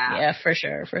 Yeah. Yeah, for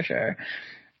sure.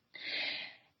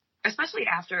 Especially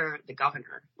after the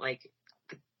governor. Like,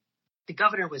 the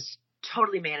governor was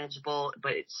totally manageable,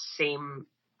 but it's same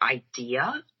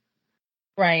idea.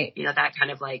 Right. That kind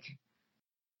of like,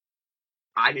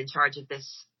 I'm in charge of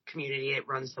this community. It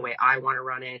runs the way I want to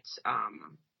run it.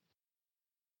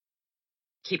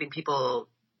 Keeping people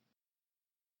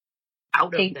out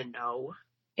of the know.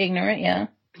 Ignorant, yeah.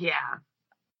 Yeah.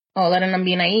 Oh, letting them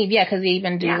be naive. Yeah, because they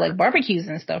even do like barbecues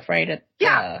and stuff, right? They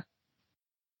have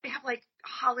like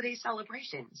holiday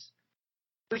celebrations,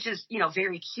 which is,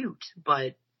 very cute,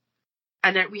 but,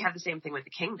 and then we have the same thing with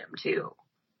the kingdom too.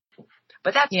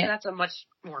 But that's a much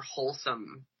more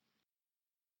wholesome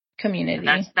community.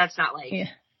 That's not like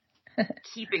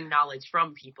keeping knowledge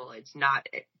from people. It's not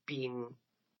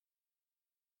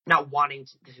not wanting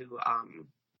to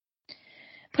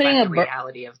putting a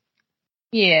reality of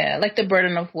like the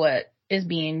burden of what is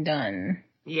being done.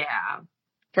 Yeah.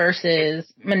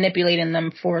 Versus manipulating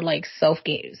them for like self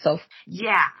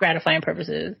gratifying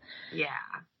purposes. Yeah.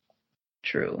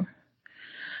 True.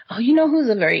 Oh, you know who's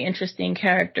a very interesting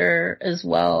character as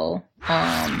well?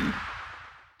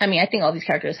 I mean, I think all these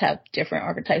characters have different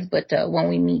archetypes, but when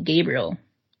we meet Gabriel.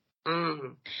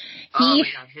 Oh my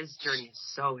God, his journey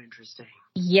is so interesting.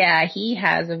 Yeah, he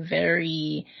has a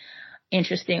very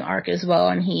interesting arc as well,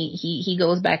 and he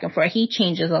goes back and forth. He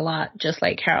changes a lot, just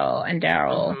like Carol and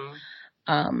Daryl.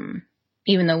 Mm-hmm.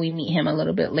 Even though we meet him a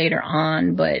little bit later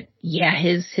on, but yeah,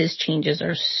 his changes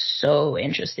are so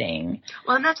interesting.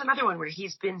 Well, and that's another one where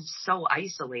he's been so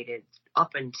isolated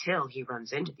up until he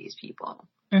runs into these people.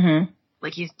 Mm-hmm.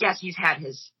 Like he's had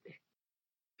his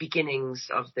beginnings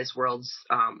of this world's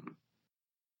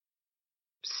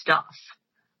stuff,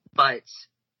 but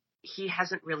he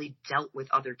hasn't really dealt with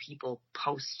other people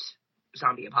post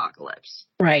zombie apocalypse.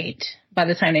 Right. By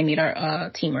the time they meet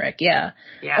our Team Rick, yeah.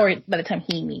 Or by the time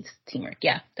he meets Team Rick,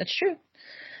 yeah, that's true.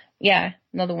 Yeah,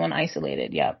 another one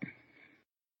isolated, yep.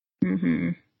 Mm-hmm.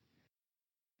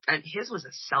 And his was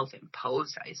a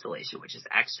self-imposed isolation, which is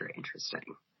extra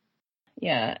interesting.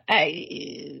 Yeah,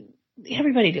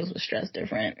 everybody deals with stress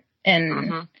different,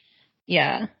 and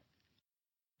yeah,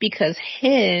 because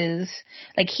he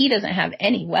doesn't have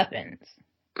any weapons.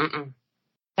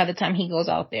 By the time he goes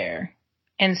out there,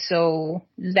 And so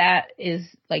that is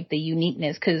like the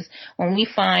uniqueness, because when we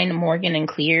find Morgan and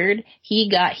Cleared,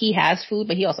 he has food,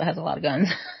 but he also has a lot of guns.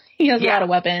 He has a lot of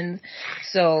weapons.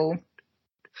 So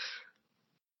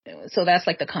that's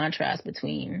like the contrast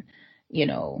between, you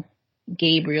know,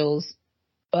 Gabriel's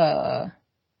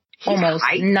almost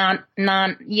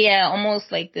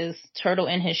almost like this turtle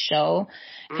in his shell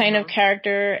kind of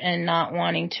character, and not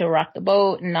wanting to rock the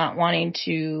boat and not wanting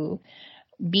to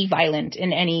be violent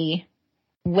in any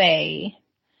way.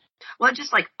 Well,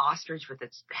 just like ostrich with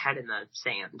its head in the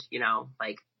sand, you know,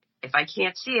 like if I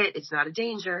can't see it, it's not a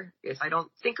danger. If I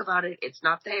don't think about it, it's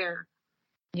not there.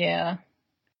 Yeah.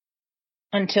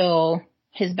 Until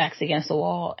his back's against the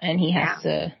wall and he has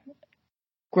to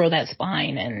grow that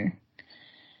spine,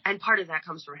 and part of that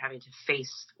comes from having to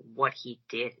face what he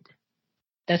did.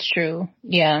 That's true.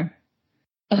 Yeah.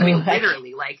 I mean,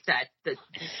 literally, like that the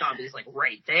zombie's like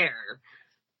right there.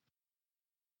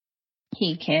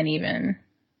 He can't even.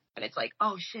 And it's like,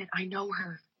 oh shit, I know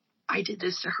her. I did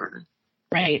this to her.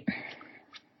 Right.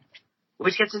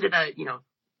 Which gets into the, you know,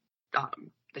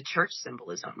 the church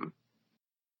symbolism.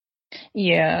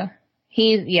 Yeah.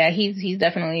 He's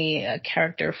definitely a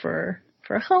character for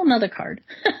a whole nother card.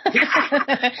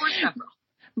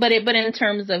 But in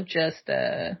terms of just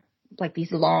like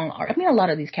these long arcs, I mean, a lot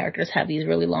of these characters have these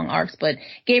really long arcs, but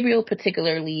Gabriel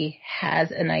particularly has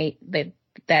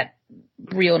that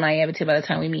real naivety by the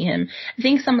time we meet him. I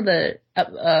think some of the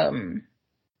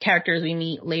characters we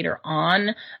meet later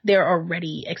on, they're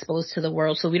already exposed to the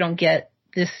world, so we don't get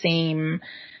this same,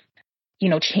 you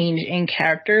know, change in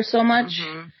character so much.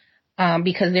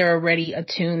 Because they're already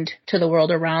attuned to the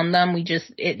world around them.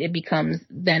 It becomes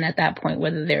then at that point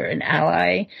whether they're an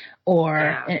ally or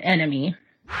an enemy.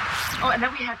 Oh, and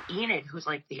then we have Enid, who's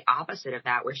like the opposite of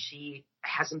that, where she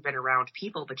hasn't been around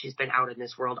people, but she's been out in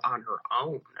this world on her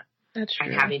own. That's true.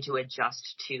 And having to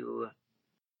adjust to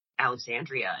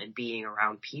Alexandria and being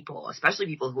around people, especially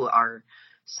people who are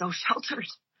so sheltered.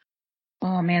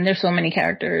 Oh man, there's so many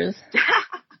characters.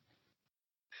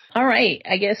 All right,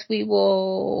 I guess we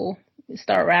will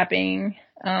start wrapping.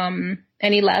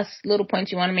 Any last little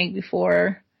points you want to make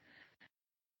before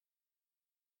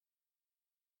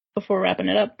wrapping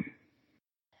it up?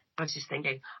 I was just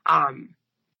thinking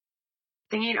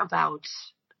about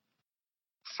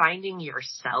finding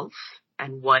yourself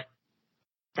and what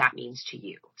that means to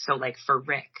you. So like for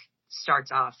Rick,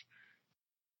 starts off,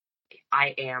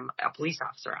 I am a police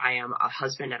officer. I am a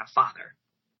husband and a father.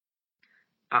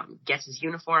 Gets his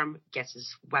uniform, gets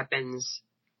his weapons,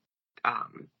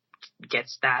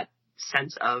 gets that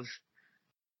sense of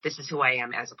this is who I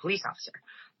am as a police officer.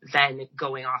 Then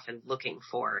going off and looking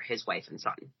for his wife and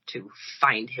son to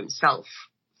find himself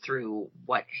through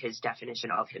what his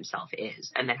definition of himself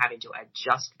is, and then having to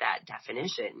adjust that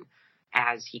definition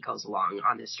as he goes along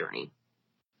on this journey.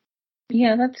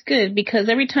 Yeah, that's good, because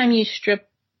every time you strip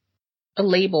a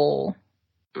label,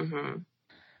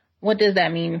 what does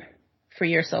that mean for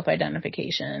your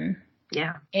self-identification?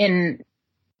 Yeah.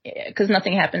 Because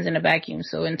nothing happens in a vacuum,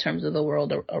 so in terms of the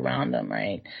world around them,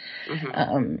 right?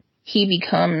 He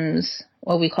becomes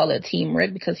what we call a Team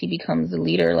Rick, because he becomes the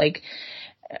leader. Like,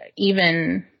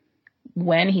 even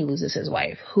when he loses his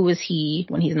wife, who is he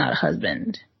when he's not a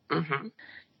husband?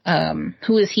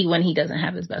 Who is he when he doesn't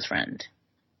have his best friend?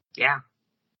 Yeah.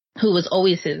 Who was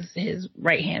always his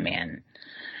right-hand man.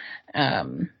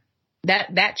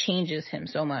 That changes him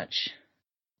so much.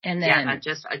 And then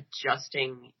just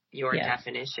adjusting your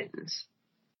definitions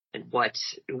and what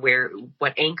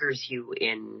anchors you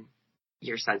in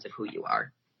your sense of who you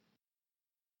are,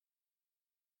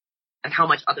 and how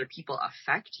much other people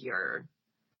affect your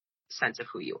sense of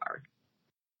who you are.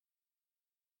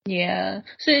 Yeah.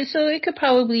 So it could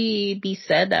probably be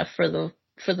said that for the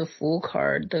Fool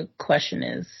card, the question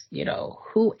is, you know,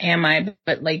 who am I?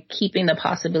 But like keeping the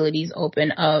possibilities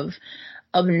open of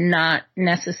not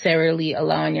necessarily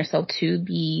allowing yourself to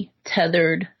be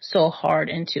tethered so hard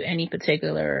into any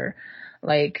particular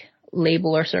like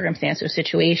label or circumstance or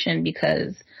situation,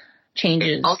 because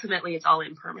changes. Ultimately, it's all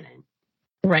impermanent.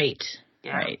 Right.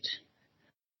 Yeah. Right.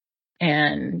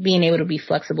 And being able to be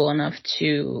flexible enough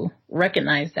to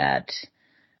recognize that,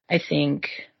 I think,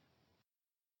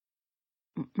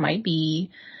 might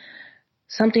be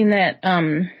something that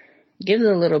gives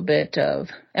a little bit of,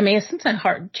 I mean, it's sometimes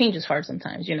hard, change is hard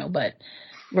sometimes, you know, but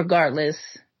regardless,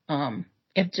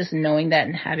 if just knowing that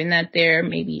and having that there,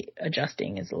 maybe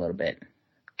adjusting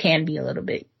can be a little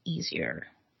bit easier.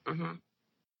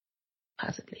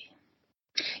 Possibly.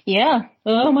 Yeah.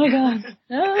 Oh my God.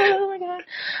 Oh my God.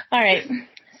 All right.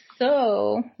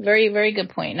 So very, very good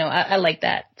point. No, I like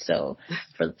that. So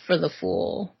for the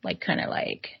Fool, like kind of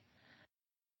like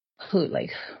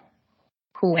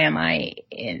who am I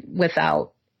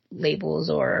without labels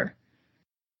or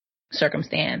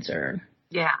circumstance or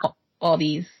all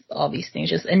these things,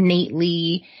 just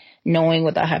innately knowing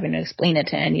without having to explain it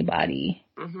to anybody,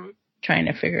 trying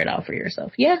to figure it out for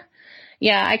yourself. Yeah,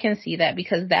 I can see that,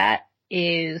 because that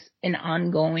is an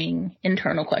ongoing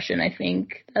internal question, I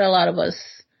think, that a lot of us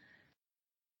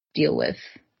deal with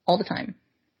all the time.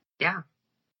 Yeah.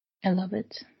 I love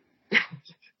it.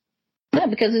 Yeah,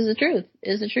 because it's the truth.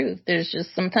 It's the truth. There's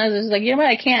just sometimes it's like, you know what,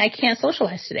 I can't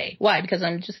socialize today. Why? Because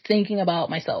I'm just thinking about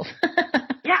myself.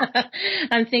 Yeah.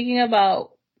 I'm thinking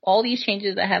about all these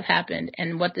changes that have happened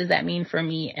and what does that mean for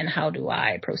me and how do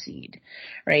I proceed,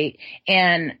 right?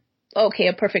 And okay,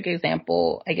 a perfect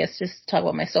example, I guess, just to talk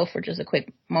about myself for just a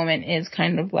quick moment, is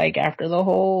kind of like after the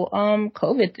whole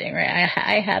COVID thing, right?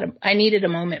 I needed a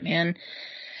moment, man.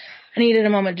 I needed a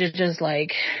moment to just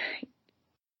like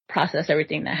process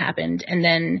everything that happened. And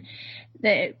then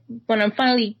when I'm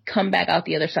finally come back out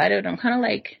the other side of it, I'm kind of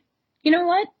like, you know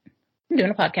what? I'm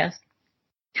doing a podcast.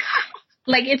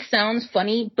 Like, it sounds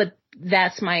funny, but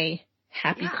that's my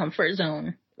happy comfort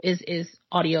zone is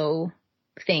audio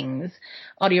things,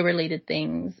 audio related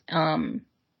things. And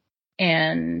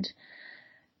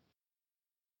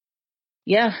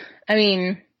yeah, I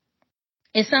mean,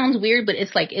 it sounds weird, but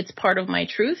it's like, it's part of my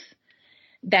truth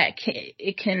that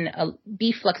it can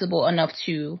be flexible enough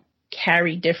to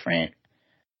carry different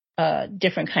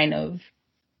kind of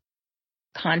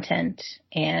content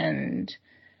and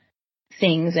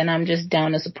things, and I'm just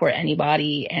down to support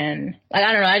anybody. And like,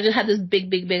 I don't know, I just had this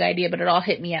big idea, but it all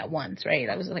hit me at once, right?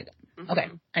 I was like, okay,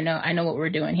 I know what we're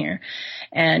doing here.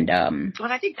 And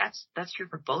well, I think that's true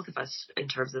for both of us in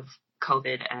terms of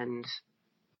COVID and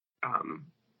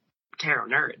Tarot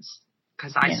Nerds,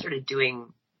 because I started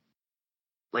doing,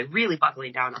 like, really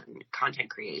buckling down on content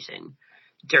creation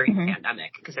during the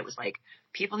pandemic, because it was like,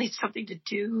 people need something to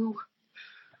do.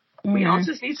 We all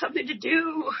just need something to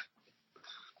do.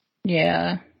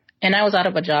 Yeah. And I was out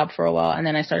of a job for a while, and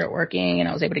then I started working, and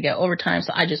I was able to get overtime,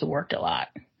 so I just worked a lot.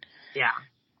 Yeah.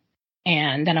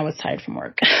 And then I was tired from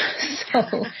work.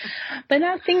 So, but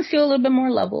now things feel a little bit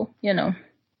more level, you know,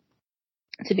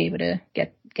 to be able to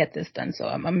get this done. So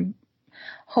I'm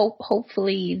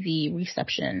hopefully the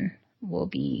reception will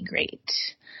be great.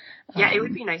 Yeah, it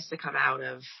would be nice to come out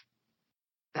of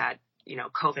that, you know,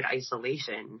 COVID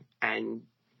isolation and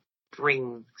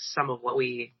bring some of what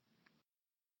we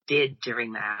did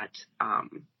during that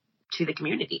to the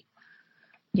community.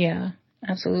 Yeah,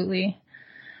 absolutely.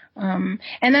 And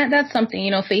that's something,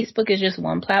 you know, Facebook is just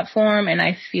one platform, and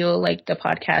I feel like the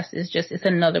podcast is it's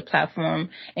another platform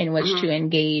in which to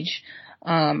engage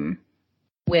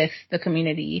with the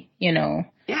community, you know.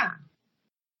 Yeah.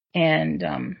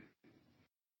 And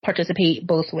participate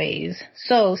both ways.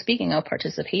 So speaking of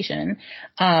participation,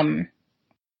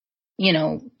 you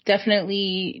know,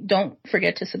 definitely don't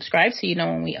forget to subscribe so you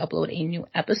know when we upload a new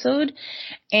episode.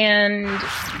 And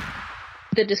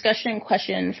the discussion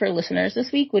question for listeners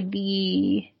this week would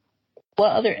be,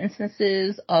 what other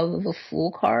instances of the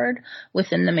Fool card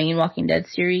within the main Walking Dead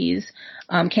series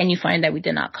can you find that we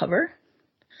did not cover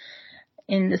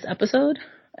in this episode?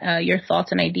 Your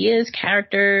thoughts and ideas,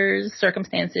 characters,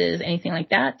 circumstances, anything like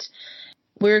that.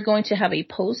 We're going to have a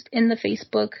post in the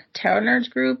Facebook Tarot Nerds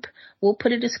group. We'll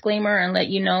put a disclaimer and let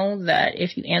you know that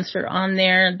if you answer on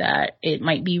there, that it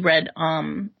might be read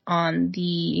on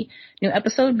the new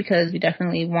episode, because we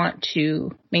definitely want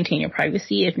to maintain your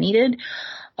privacy if needed.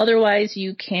 Otherwise,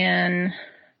 you can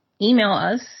email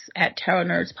us at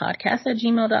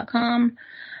tarotnerdspodcast@gmail.com.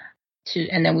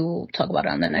 And then we will talk about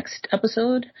it on the next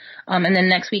episode. And then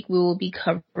next week we will be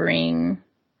covering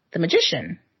the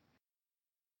Magician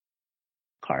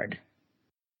card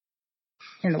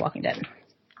in The Walking Dead.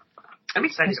 I'm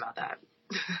excited about that.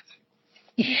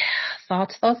 Yeah,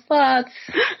 thoughts.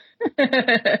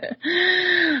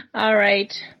 All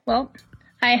right. Well,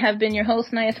 I have been your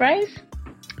host, Naya Thrice.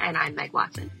 And I'm Meg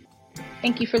Watson.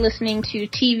 Thank you for listening to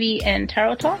TV and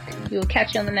Tarot Talk. We will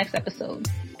catch you on the next episode.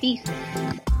 Peace.